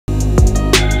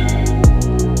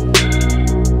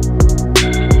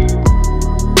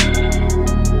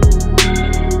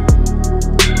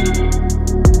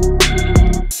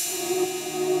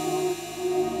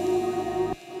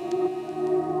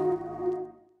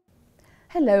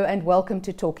Hello and welcome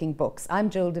to Talking Books. I'm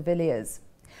Jill de Villiers.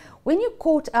 When you're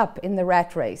caught up in the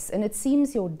rat race and it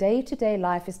seems your day-to-day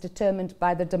life is determined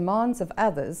by the demands of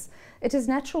others, it is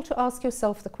natural to ask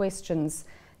yourself the questions,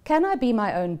 can I be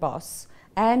my own boss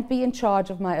and be in charge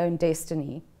of my own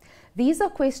destiny? These are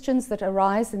questions that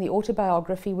arise in the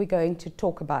autobiography we're going to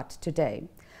talk about today.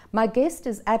 My guest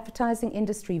is advertising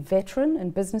industry veteran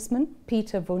and businessman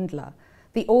Peter Vundla,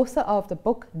 the author of the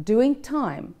book Doing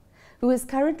Time, who is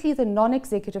currently the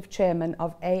non-executive chairman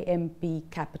of AMB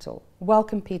Capital.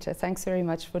 Welcome, Peter. Thanks very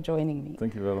much for joining me.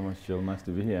 Thank you very much, Jill. Nice to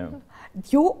be here.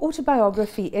 Your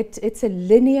autobiography, it's a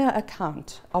linear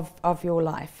account of your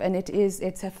life, and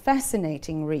it's a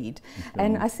fascinating read.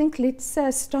 And I think let's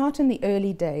start in the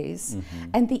early days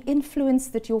and the influence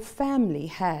that your family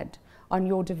had on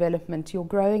your development, your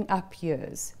growing up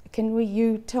years. Can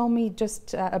you tell me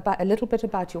just a little bit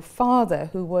about your father,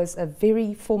 who was a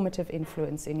very formative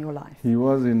influence in your life? He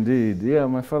was indeed. Yeah,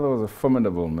 my father was a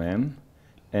formidable man,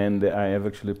 and I have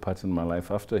actually patterned my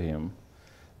life after him.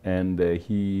 And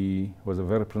he was a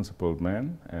very principled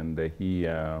man, and he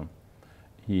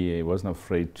wasn't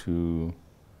afraid to,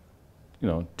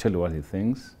 tell you what he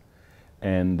thinks.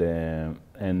 And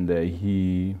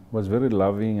he was very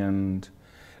loving, and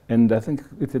I think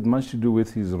it had much to do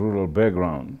with his rural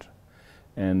background.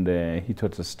 And he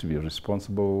taught us to be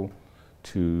responsible,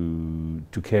 to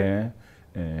care,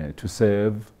 to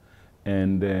serve,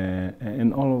 and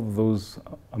all of those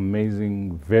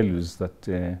amazing values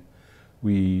that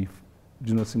we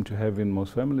do not seem to have in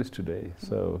most families today.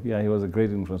 So yeah, he was a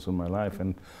great influence on my life,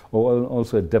 and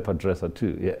also a dapper dresser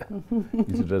too. Yeah, he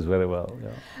used to dress very well. Yeah.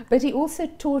 But he also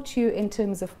taught you in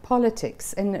terms of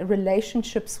politics and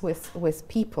relationships with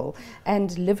people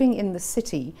and living in the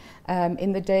city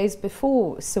in the days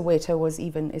before Soweto was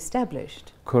even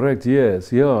established. Correct.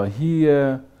 Yes. Yeah.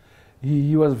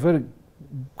 He was very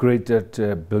great at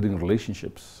building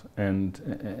relationships, and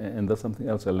that's something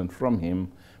else I learned from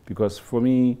him, because for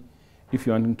me, if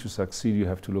you're wanting to succeed, you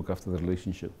have to look after the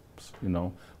relationships,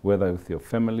 whether with your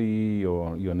family,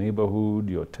 or your neighborhood,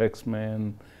 your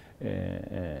taxman,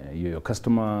 your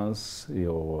customers,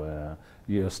 your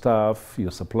staff,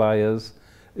 your suppliers.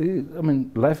 I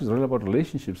mean, life is all about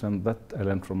relationships, and that I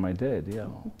learned from my dad, yeah.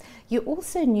 You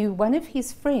also knew one of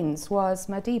his friends was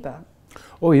Madiba.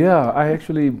 Oh yeah, I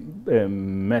actually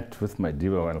met with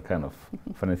Madiba. Well, kind of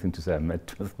funny thing to say, I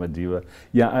met with Madiba.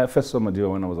 Yeah, I first saw Madiba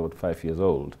when I was about 5 years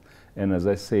old. And as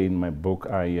I say in my book,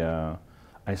 I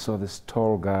saw this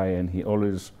tall guy, and he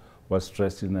always was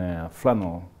dressed in a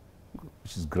flannel,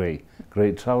 which is gray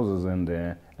trousers and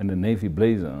a navy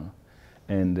blazer,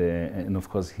 and of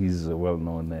course his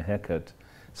well-known haircut.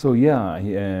 So yeah,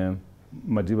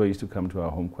 Madiba used to come to our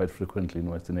home quite frequently in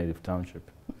Western Native Township.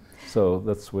 So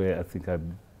that's where I think I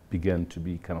began to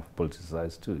be kind of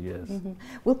politicized too, yes.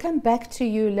 We'll come back to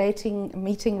you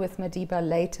meeting with Madiba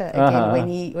later again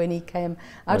when he came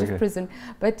out of prison.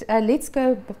 But let's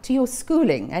go to your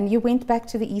schooling, and you went back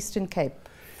to the Eastern Cape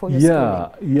for your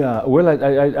schooling. Yeah. Well,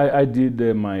 I did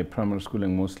my primary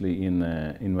schooling mostly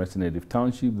in Western Native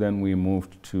Township. Then we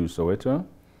moved to Soweto,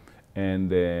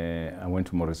 and I went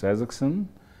to Morris Isaacson,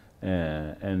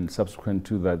 and subsequent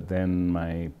to that, then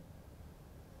my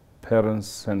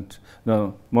parents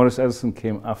Morris Isaacson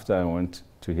came after I went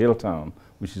to Hilltown,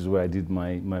 which is where I did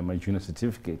my junior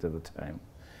certificate at the time,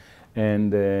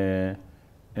 and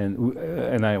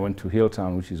I went to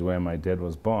Hilltown, which is where my dad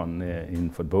was born,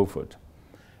 in Fort Beaufort,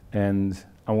 and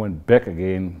I went back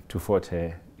again to Fort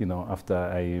Hare, after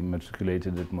I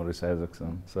matriculated at Morris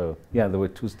Isaacson. So yeah, there were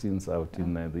 2 stints out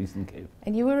in the Eastern Cape.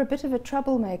 And you were a bit of a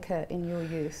troublemaker in your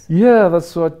youth. Yeah,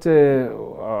 that's what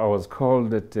I was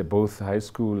called at both high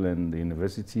school and the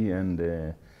university, and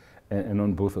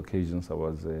on both occasions I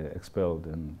was expelled,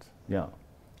 and yeah.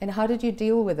 And how did you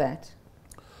deal with that?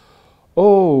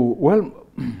 Oh, well,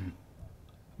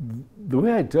 the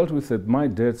way I dealt with it, my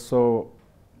dad saw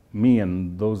me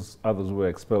and those others who were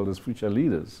expelled as future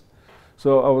leaders.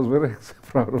 So I was very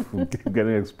proud of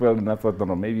getting expelled, and I thought,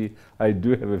 no, maybe I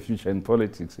do have a future in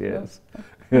politics, yes.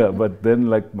 Yeah, but then,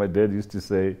 like my dad used to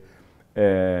say,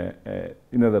 there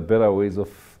are better ways of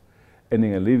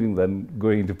earning a living than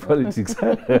going into politics.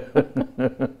 But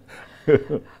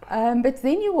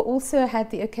then you also had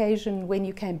the occasion, when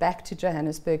you came back to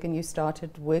Johannesburg and you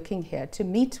started working here, to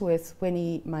meet with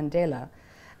Winnie Mandela,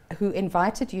 who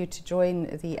invited you to join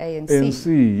the ANC.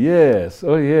 ANC, yes.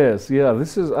 Oh, yes. Yeah,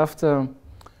 this is after,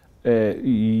 the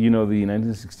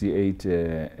 1968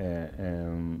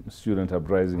 student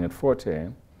uprising at Fort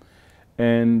Hare.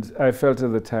 And I felt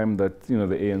at the time that, the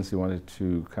ANC wanted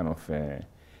to kind of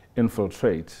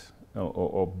infiltrate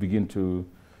or begin to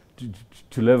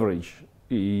leverage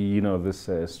you know, this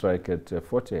strike at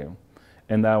Forte,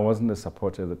 and I wasn't a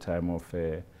supporter at the time of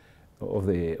the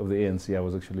ANC. I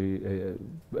was actually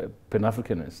a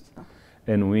Pan-Africanist,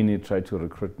 and Winnie tried to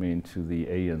recruit me into the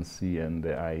ANC, and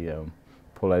I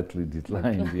politely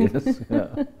declined. Yes.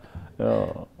 Yeah.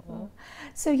 Oh.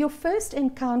 So your first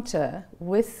encounter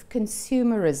with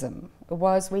consumerism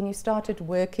was when you started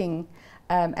working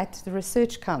at the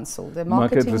Research Council, the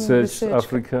Market Research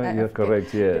Africa. Yeah,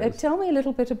 correct. Yes. Tell me a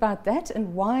little bit about that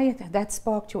and why that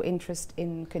sparked your interest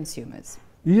in consumers.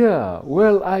 Yeah.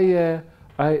 Well, I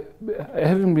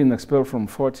having been expelled from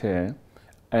Forte,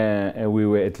 we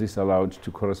were at least allowed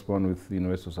to correspond with the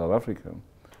University of South Africa,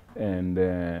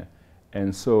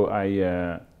 and so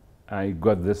I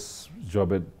got this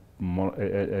job at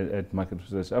Market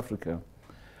Research Africa,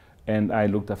 and I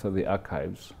looked after the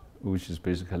archives, which is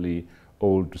basically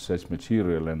old research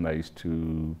material, and I used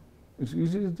to, it's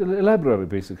a library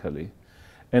basically,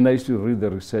 and I used to read the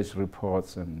research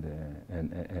reports and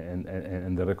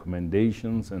the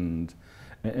recommendations, and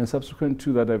subsequent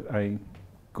to that I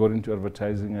got into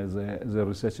advertising as a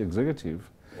research executive.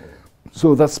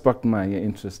 So that sparked my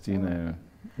interest in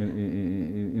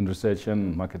research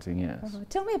and marketing, yes.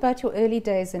 Tell me about your early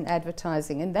days in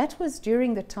advertising, and that was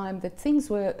during the time that things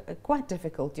were quite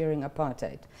difficult during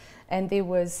apartheid, and there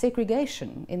was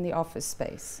segregation in the office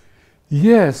space.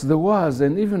 Yes, there was,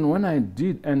 and even when I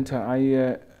did enter,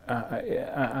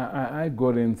 I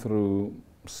got in through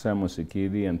Samo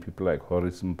Sekedi and people like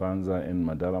Horace Mpanza and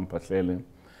Madara Mpatlele,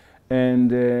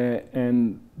 and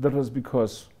that was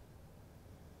because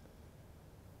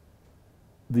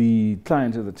the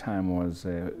client at the time was,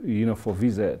 you know, for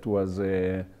Visa, it was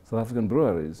South African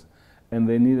breweries, and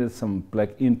they needed some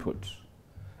black input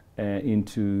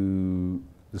into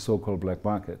the so-called black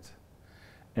market,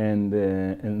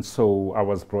 and so I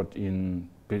was brought in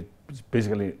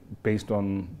basically based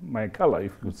on my color,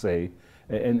 if you could say,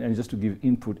 and just to give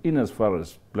input in as far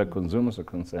as black consumers are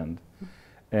concerned,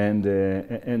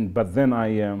 but then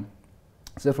I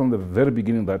said from the very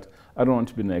beginning that I don't want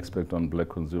to be an expert on black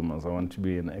consumers. I want to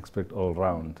be an expert all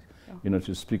round, you know,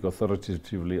 to speak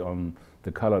authoritatively on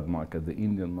the colored market, the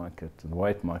Indian market, the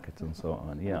white market, and so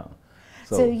on. Yeah.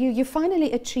 So you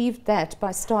finally achieved that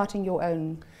by starting your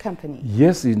own company.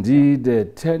 Yes,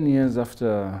 indeed. 10 years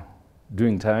after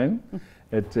doing time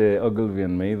at Ogilvy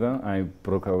and Mather, I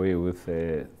broke away with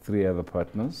 3 other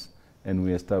partners, and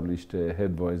we established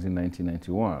Herdbouys in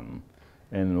 1991.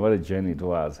 And what a journey it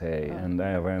was, hey. And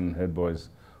I ran Herdbouys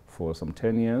for some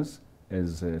 10 years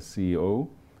as CEO,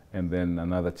 and then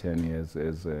another 10 years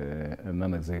as a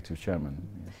non-executive chairman.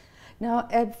 Yes. Now,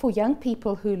 for young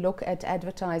people who look at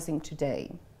advertising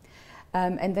today,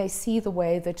 and they see the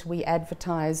way that we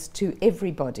advertise to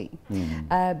everybody,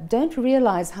 don't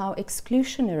realize how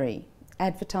exclusionary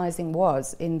advertising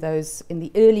was in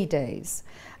the early days.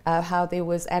 How there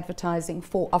was advertising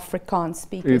for Afrikaans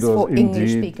speakers, for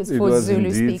English speakers, for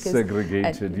Zulu speakers. It was indeed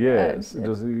segregated, yes. It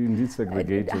was indeed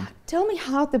segregated. Tell me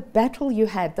how the battle you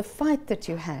had, the fight that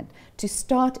you had to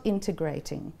start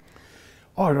integrating.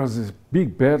 Oh, it was a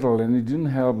big battle, and it didn't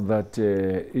help that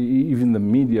even the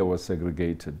media was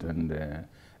segregated, and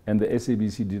the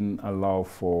SABC didn't allow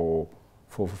for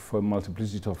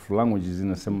multiplicity of languages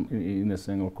in a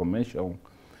single commercial.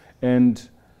 And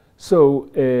so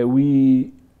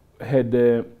we had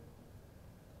our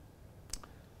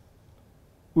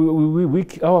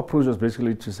approach was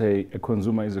basically to say a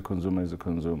consumer is a consumer is a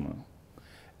consumer,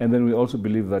 and then we also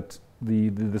believe that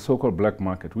the so-called black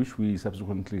market, which we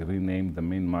subsequently renamed the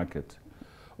main market,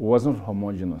 was not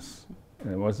homogeneous.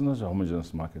 It was not a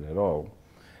homogeneous market at all,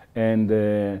 and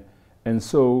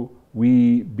so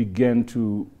we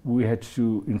had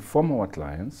to inform our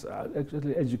clients,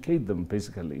 actually educate them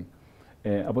basically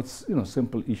about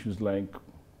simple issues like,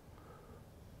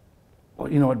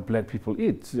 you know, what black people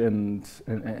eat, and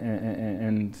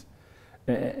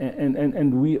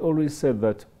we always said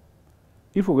that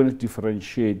if we're going to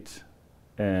differentiate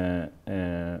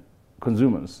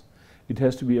consumers, it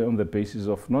has to be on the basis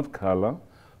of not color,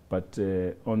 but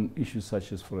on issues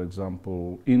such as, for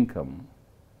example, income,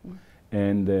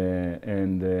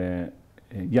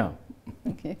 yeah.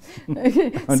 Okay.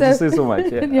 I just say so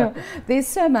much. Yeah. Yeah, there's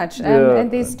so much,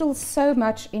 and there's still so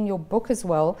much in your book as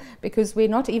well, because we're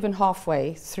not even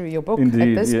halfway through your book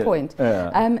Indeed, at this point.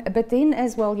 Yeah. But then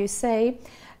as well, you say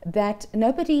that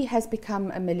nobody has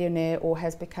become a millionaire or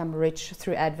has become rich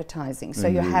through advertising, so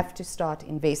you have to start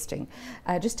investing.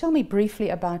 Just tell me briefly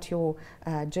about your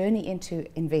journey into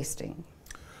investing.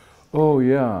 Oh,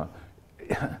 yeah.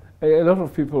 A lot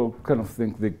of people kind of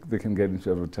think they can get into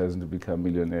advertising to become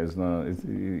millionaires. No,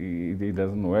 it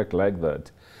doesn't work like that.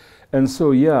 And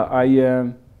so, yeah,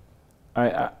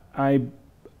 I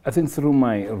think through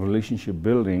my relationship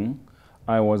building,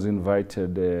 I was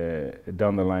invited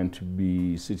down the line to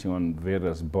be sitting on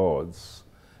various boards,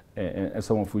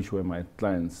 some of which were my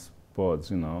clients' boards,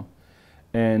 you know.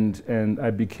 And I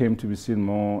became to be seen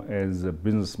more as a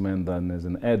businessman than as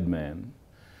an ad man.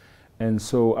 And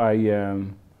so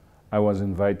I was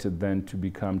invited then to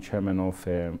become chairman of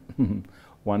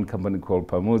one company called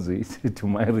Pamuzi, to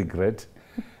my regret,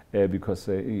 because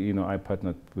you know, I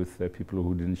partnered with people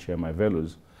who didn't share my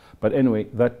values. But anyway,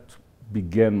 that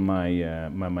began my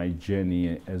my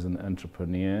journey as an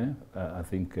entrepreneur. I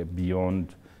think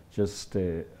beyond just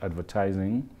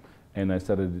advertising, and I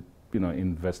started, you know,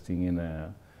 investing in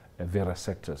various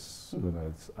sectors, whether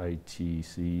it's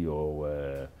ITC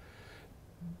or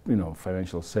you know,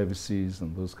 financial services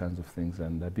and those kinds of things,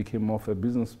 and I became more of a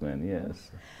businessman. Yes.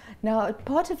 Now,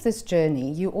 part of this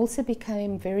journey, you also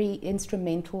became very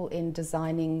instrumental in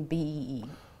designing BEE.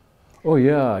 Oh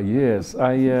yeah, yes.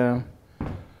 You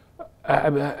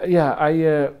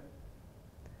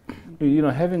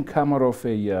know, having come out of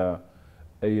a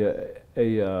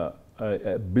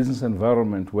business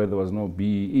environment where there was no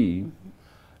BEE,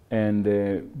 and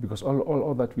because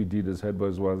all that we did as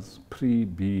Herdbouys was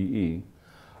pre-BEE,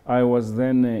 I was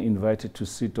then invited to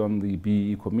sit on the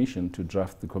BEE commission, to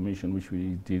draft the commission, which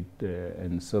we did,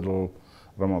 and Cyril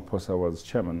Ramaphosa was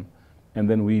chairman, and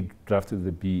then we drafted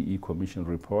the BEE commission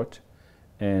report,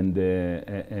 and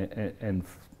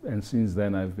since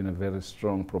then I've been a very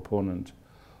strong proponent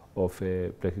of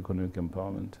black economic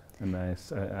empowerment, and I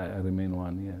remain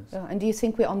one, yes. Oh, and do you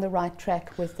think we're on the right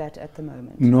track with that at the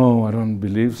moment? No, I don't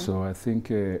believe so. I think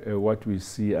what we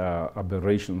see are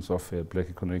aberrations of black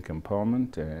economic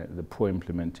empowerment, the poor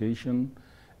implementation,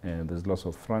 there's lots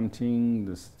of fronting,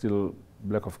 there's still,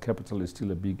 lack of capital is still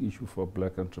a big issue for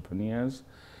black entrepreneurs.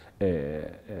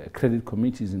 Credit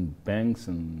committees in banks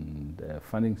and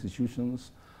funding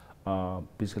institutions are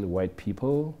basically white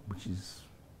people, which is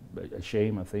a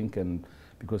shame, I think, and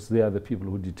because they are the people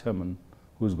who determine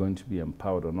who's going to be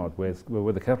empowered or not, where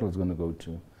the capital is going to go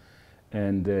to.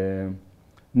 And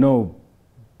no,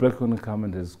 black economic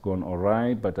empowerment has gone all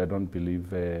right, but I don't believe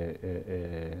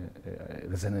there's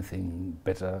anything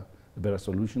better, a better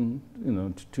solution, you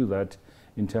know, to that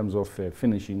in terms of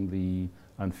finishing the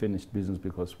unfinished business,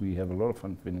 because we have a lot of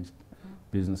unfinished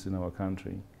business in our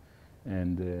country,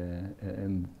 and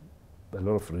a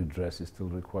lot of redress is still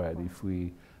required if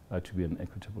we are to be an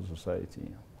equitable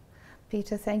society.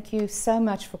 Peter, thank you so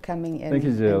much for coming in. Thank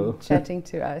you, Jill. And chatting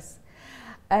to us.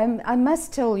 I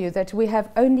must tell you that we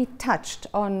have only touched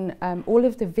on all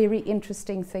of the very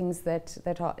interesting things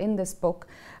that are in this book.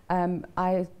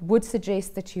 I would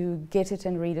suggest that you get it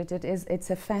and read it. It's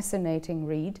a fascinating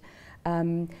read.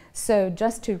 So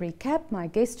just to recap, my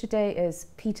guest today is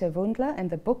Peter Vundla, and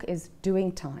the book is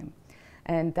Doing Time.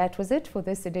 And that was it for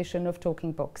this edition of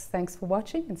Talking Books. Thanks for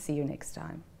watching, and see you next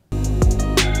time.